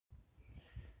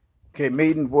Okay,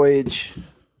 maiden voyage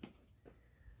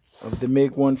of the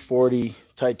MiG 140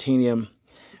 titanium.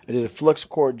 I did a flux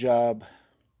core job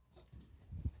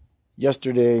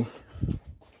yesterday.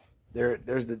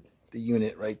 There's the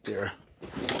unit right there.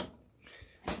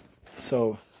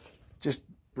 So just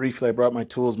briefly, I brought my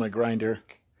tools, my grinder.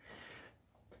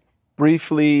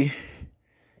 Briefly,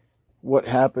 what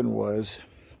happened was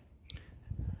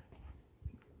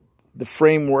the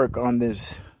framework on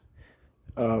this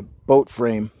boat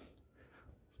frame,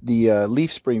 the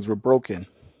leaf springs were broken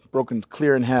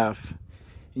clear in half.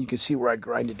 And you can see where I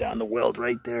grinded down the weld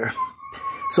right there.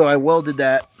 So I welded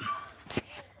that.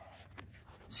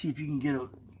 See if you can get a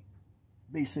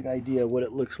basic idea of what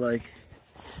it looks like.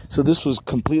 So this was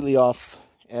completely off,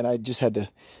 and I just had to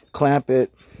clamp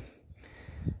it,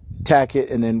 tack it,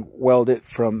 and then weld it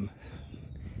from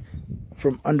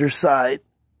underside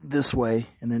this way,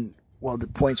 and then weld the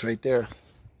points right there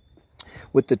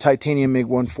with the titanium MiG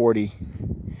 140.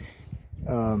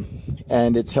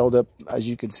 And it's held up, as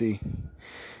you can see.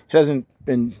 It hasn't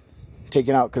been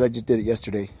taken out because I just did it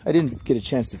yesterday. I didn't get a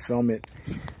chance to film it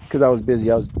because I was busy.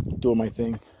 I was doing my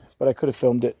thing, but I could have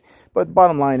filmed it. But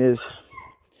bottom line is,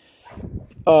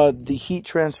 the heat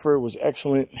transfer was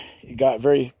excellent. It got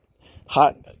very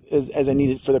hot as I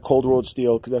needed for the cold rolled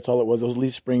steel, because that's all it was. Those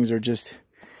leaf springs are just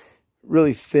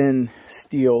really thin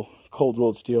steel, cold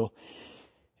rolled steel.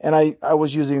 And I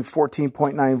was using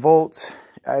 14.9 volts.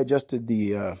 I adjusted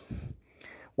the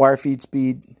wire feed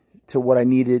speed to what I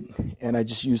needed, and I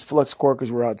just used flux core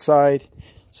because we're outside.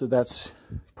 So that's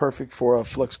perfect for a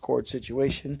flux core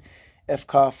situation.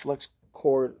 FCOF, flux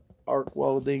core arc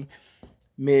welding.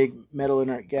 MIG, metal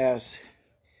inert gas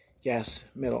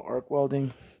metal arc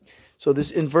welding. So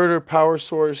this inverter power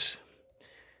source,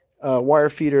 wire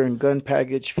feeder and gun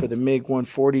package for the MiG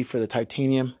 140 for the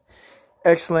titanium.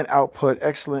 Excellent output,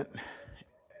 excellent,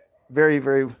 very,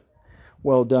 very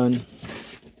well done.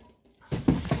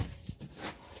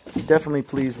 Definitely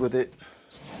pleased with it.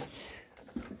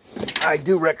 I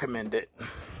do recommend it,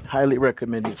 highly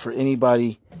recommend it for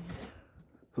anybody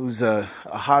who's a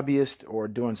hobbyist or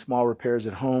doing small repairs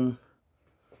at home.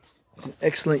 It's an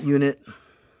excellent unit.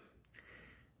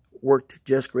 Worked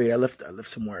just great. I left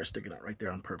some wire sticking out right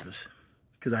there on purpose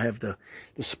because I have the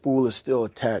spool is still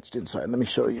attached inside. Let me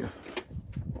show you.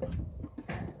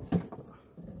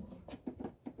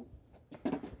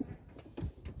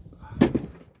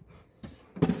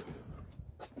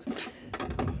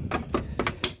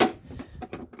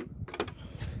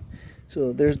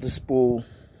 So there's the spool.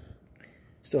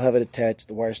 Still have it attached.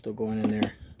 The wire's still going in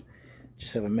there.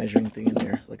 Just have a measuring thing in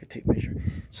there, like a tape measure.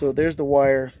 So there's the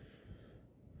wire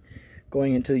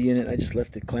going into the unit. I just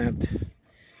left it clamped.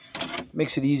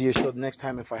 Makes it easier, so the next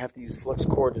time if I have to use flux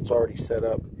cord, it's already set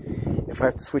up. If I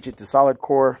have to switch it to solid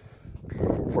core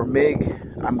for MIG,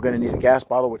 I'm going to need a gas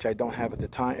bottle, which I don't have at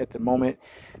the moment,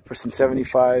 for some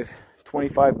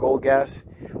 75-25 gold gas,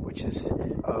 which is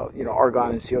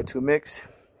argon and CO2 mix.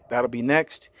 That'll be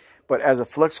next. But as a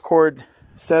flux cord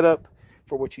setup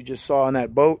for what you just saw on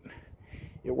that boat,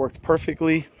 it worked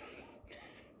perfectly.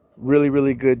 Really,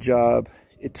 really good job.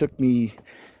 It took me,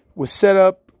 with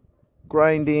setup,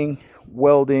 grinding,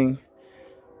 welding,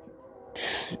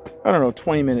 I don't know,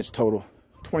 20 minutes total,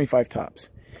 25 tops.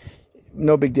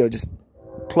 No big deal, just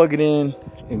plug it in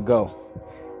and go.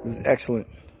 It was excellent.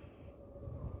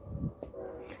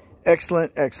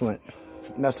 Excellent, excellent.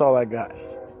 And that's all I got.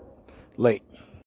 Late.